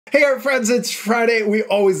Hey, our friends, it's Friday. We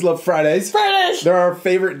always love Fridays. Fridays! They're our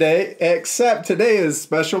favorite day, except today is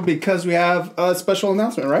special because we have a special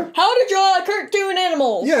announcement, right? How to draw cartoon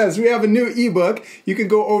animals. Yes, we have a new ebook. You can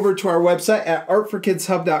go over to our website at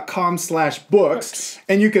artforkidshub.com/books,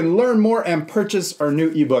 and you can learn more and purchase our new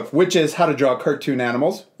ebook, which is How to Draw Cartoon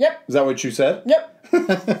Animals. Yep. Is that what you said? Yep.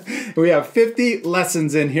 We have 50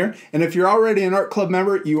 lessons in here, and if you're already an art club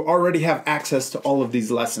member, you already have access to all of these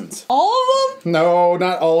lessons. All of them? No,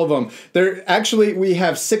 not all of them. We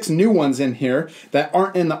have 6 new ones in here that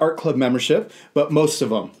aren't in the art club membership, but most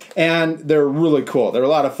of them. And they're really cool. They're a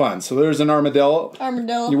lot of fun. So there's an armadillo.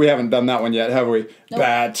 Armadillo. We haven't done that one yet, have we? Nope.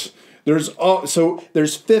 Bat. There's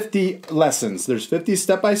 50 lessons. There's 50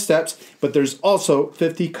 step-by-steps, but there's also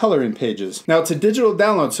 50 coloring pages. Now, it's a digital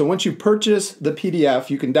download, so once you purchase the PDF,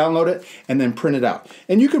 you can download it and then print it out.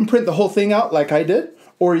 And you can print the whole thing out like I did,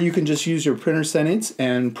 or you can just use your printer settings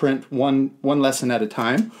and print one lesson at a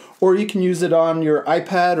time. Or you can use it on your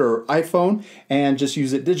iPad or iPhone and just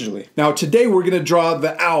use it digitally. Now today we're gonna draw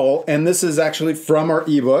the owl, and this is actually from our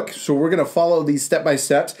ebook. So we're gonna follow these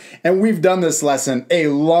step-by-steps, and we've done this lesson a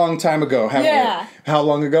long time ago, haven't we? How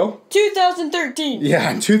long ago? 2013.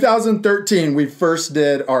 Yeah, in 2013 we first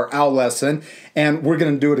did our owl lesson, and we're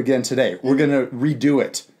gonna do it again today. We're gonna redo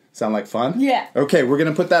it. Sound like fun? Yeah. Okay, we're going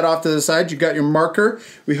to put that off to the side. You got your marker.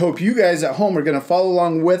 We hope you guys at home are going to follow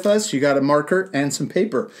along with us. You got a marker and some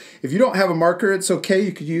paper. If you don't have a marker, it's okay.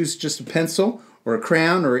 You could use just a pencil or a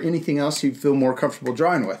crayon or anything else you feel more comfortable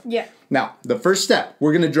drawing with. Yeah. Now, the first step,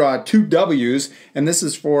 we're going to draw 2 W's, and this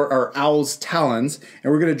is for our owl's talons,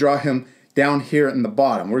 and we're going to draw him down here in the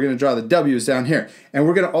bottom. We're going to draw the W's down here, and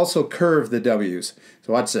we're going to also curve the W's.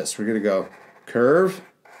 So watch this. We're going to go curve.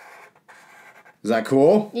 Is that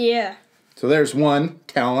cool? Yeah. So there's one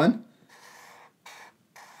talon.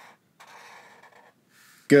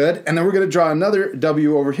 Good. And then we're going to draw another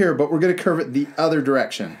W over here, but we're going to curve it the other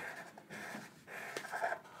direction.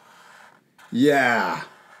 Yeah.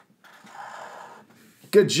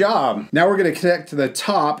 Good job. Now we're going to connect to the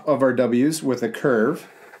top of our W's with a curve.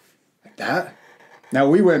 Like that. Now,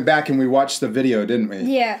 we went back and we watched the video, didn't we?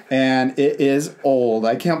 Yeah. And it is old.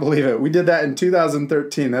 I can't believe it. We did that in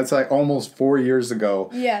 2013. That's like almost 4 years ago.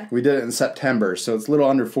 Yeah. We did it in September, so it's a little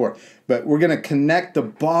under 4. But we're going to connect the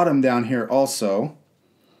bottom down here also.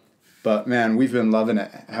 But, man, we've been loving it,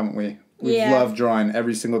 haven't we? We've loved drawing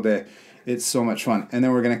every single day. It's so much fun. And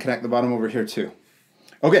then we're going to connect the bottom over here, too.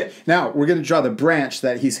 Okay, now we're going to draw the branch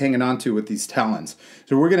that he's hanging onto with these talons.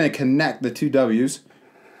 So we're going to connect the 2 W's.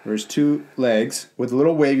 There's 2 legs with a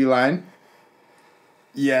little wavy line.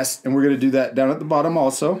 Yes, and we're going to do that down at the bottom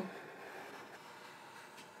also.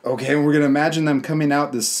 Okay, and we're going to imagine them coming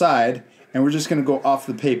out this side, and we're just going to go off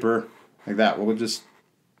the paper like that. We'll just,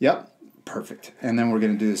 yep, perfect. And then we're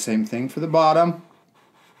going to do the same thing for the bottom.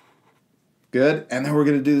 Good, and then we're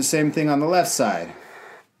going to do the same thing on the left side.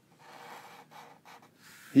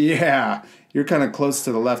 Yeah, you're kind of close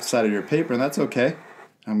to the left side of your paper, and that's okay.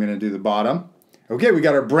 I'm going to do the bottom. Okay, we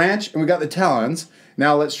got our branch and we got the talons.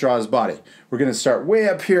 Now let's draw his body. We're going to start way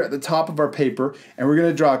up here at the top of our paper, and we're going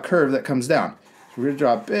to draw a curve that comes down. So we're going to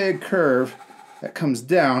draw a big curve that comes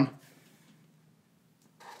down,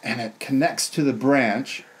 and it connects to the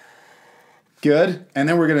branch. Good. And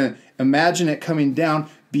then we're going to imagine it coming down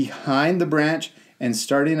behind the branch and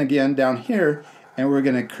starting again down here, and we're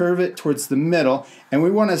going to curve it towards the middle, and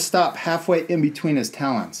we want to stop halfway in between his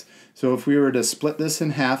talons. So if we were to split this in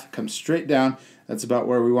half, come straight down, that's about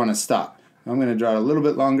where we want to stop. I'm going to draw it a little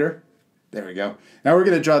bit longer. There we go. Now we're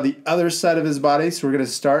going to draw the other side of his body. So we're going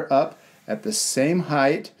to start up at the same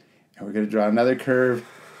height, and we're going to draw another curve,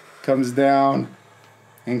 comes down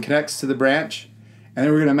and connects to the branch. And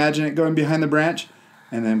then we're going to imagine it going behind the branch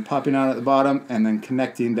and then popping out at the bottom and then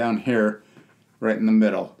connecting down here right in the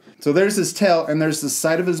middle. So there's his tail and there's the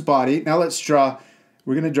side of his body. Now let's draw,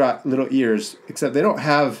 we're going to draw little ears, except they don't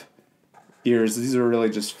have ears. These are really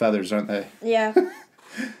just feathers, aren't they? Yeah.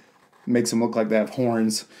 Makes them look like they have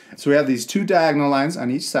horns. So we have these 2 diagonal lines on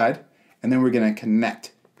each side, and then we're going to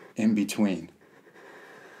connect in between.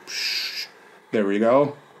 There we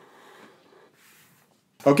go.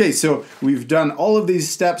 Okay, so we've done all of these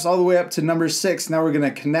steps all the way up to number 6. Now we're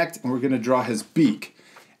going to connect, and we're going to draw his beak.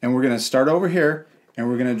 And we're going to start over here, and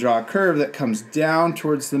we're going to draw a curve that comes down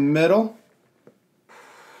towards the middle.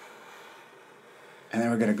 And then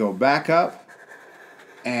we're going to go back up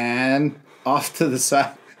and off to the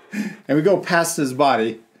side. And we go past his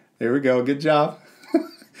body. There we go. Good job.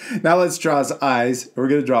 Now let's draw his eyes. We're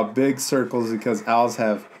going to draw big circles because owls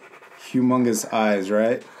have humongous eyes,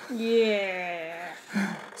 right? Yeah.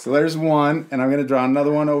 So there's one. And I'm going to draw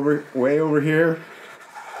another one way over here.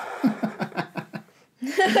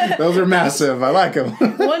 Those are massive. I like them.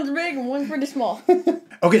 One's big and one's pretty small.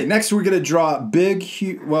 Okay, next we're going to draw we're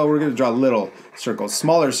going to draw little circles,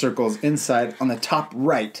 smaller circles inside on the top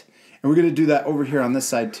right. And we're going to do that over here on this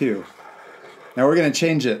side too. Now we're going to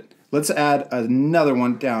change it. Let's add another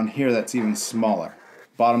one down here that's even smaller.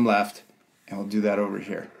 Bottom left, and we'll do that over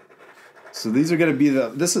here. So these are going to be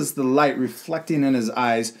this is the light reflecting in his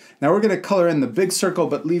eyes. Now we're going to color in the big circle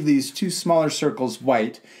but leave these two smaller circles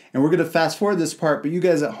white. And we're going to fast forward this part, but you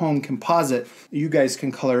guys at home can pause it. You guys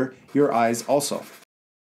can color your eyes also.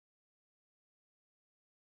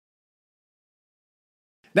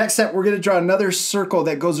 Next step, we're going to draw another circle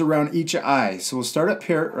that goes around each eye. So we'll start up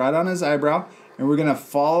here, right on his eyebrow, and we're going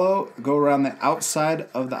to go around the outside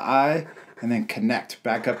of the eye, and then connect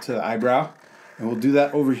back up to the eyebrow. And we'll do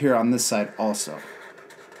that over here on this side also.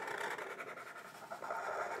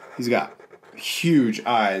 He's got huge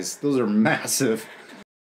eyes. Those are massive.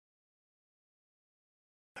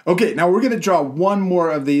 Okay, now we're going to draw one more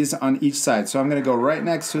of these on each side. So I'm going to go right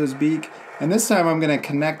next to his beak, and this time I'm going to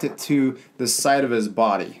connect it to the side of his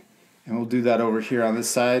body. And we'll do that over here on this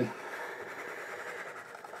side.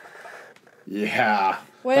 Yeah.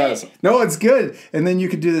 Wait. No, it's good. And then you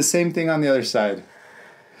could do the same thing on the other side.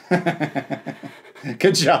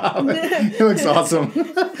 Good job. It looks awesome.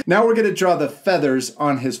 Now we're going to draw the feathers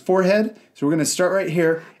on his forehead. So we're going to start right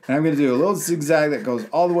here, and I'm going to do a little zigzag that goes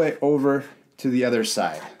all the way over to the other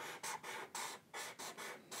side.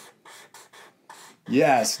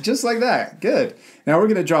 Yes, just like that. Good. Now we're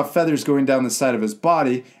going to draw feathers going down the side of his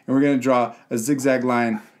body, and we're going to draw a zigzag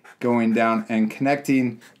line going down and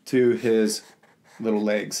connecting to his little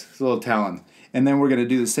legs, his little talon. And then we're going to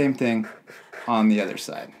do the same thing on the other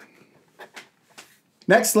side.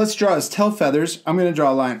 Next, let's draw his tail feathers. I'm going to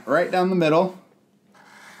draw a line right down the middle.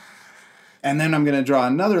 And then I'm going to draw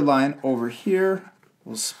another line over here.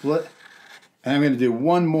 We'll split. And I'm going to do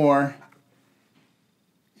one more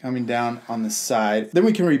coming down on the side. Then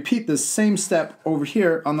we can repeat the same step over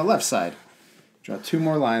here on the left side. Draw two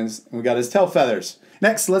more lines, and we got his tail feathers.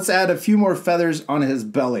 Next, let's add a few more feathers on his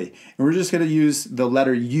belly. And we're just going to use the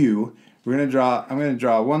letter U. I'm going to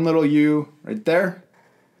draw one little U right there.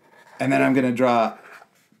 And then I'm going to draw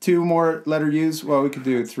two more letter U's. Well, we could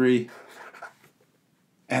do 3.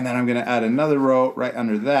 And then I'm going to add another row right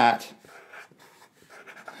under that.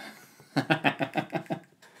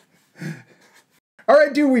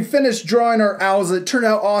 Alright, dude, we finished drawing our owls. It turned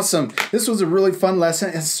out awesome. This was a really fun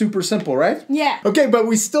lesson. It's super simple, right? Yeah. Okay, but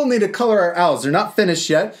we still need to color our owls. They're not finished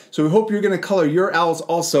yet, so we hope you're going to color your owls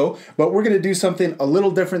also. But we're going to do something a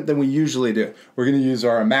little different than we usually do. We're going to use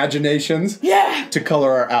our imaginations to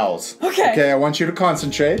color our owls. Okay. Okay, I want you to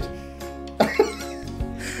concentrate.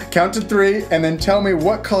 Count to 3, and then tell me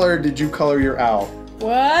what color did you color your owl?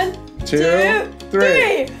 1, 2,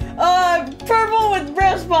 3. Purple with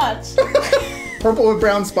brown spots. Purple with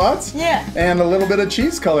brown spots? Yeah. And a little bit of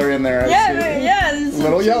cheese color in there. Yeah. A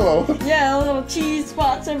little yellow. Yeah, little cheese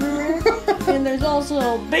spots everywhere. And there's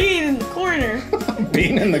also a bean in the corner.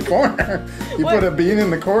 Bean in the corner? You put a bean in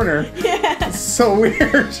the corner? Yeah. It's so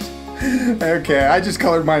weird. Okay, I just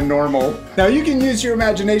colored mine normal. Now you can use your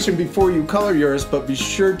imagination before you color yours, but be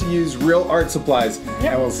sure to use real art supplies. Yep.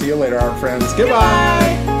 And we'll see you later, our friends.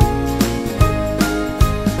 Goodbye.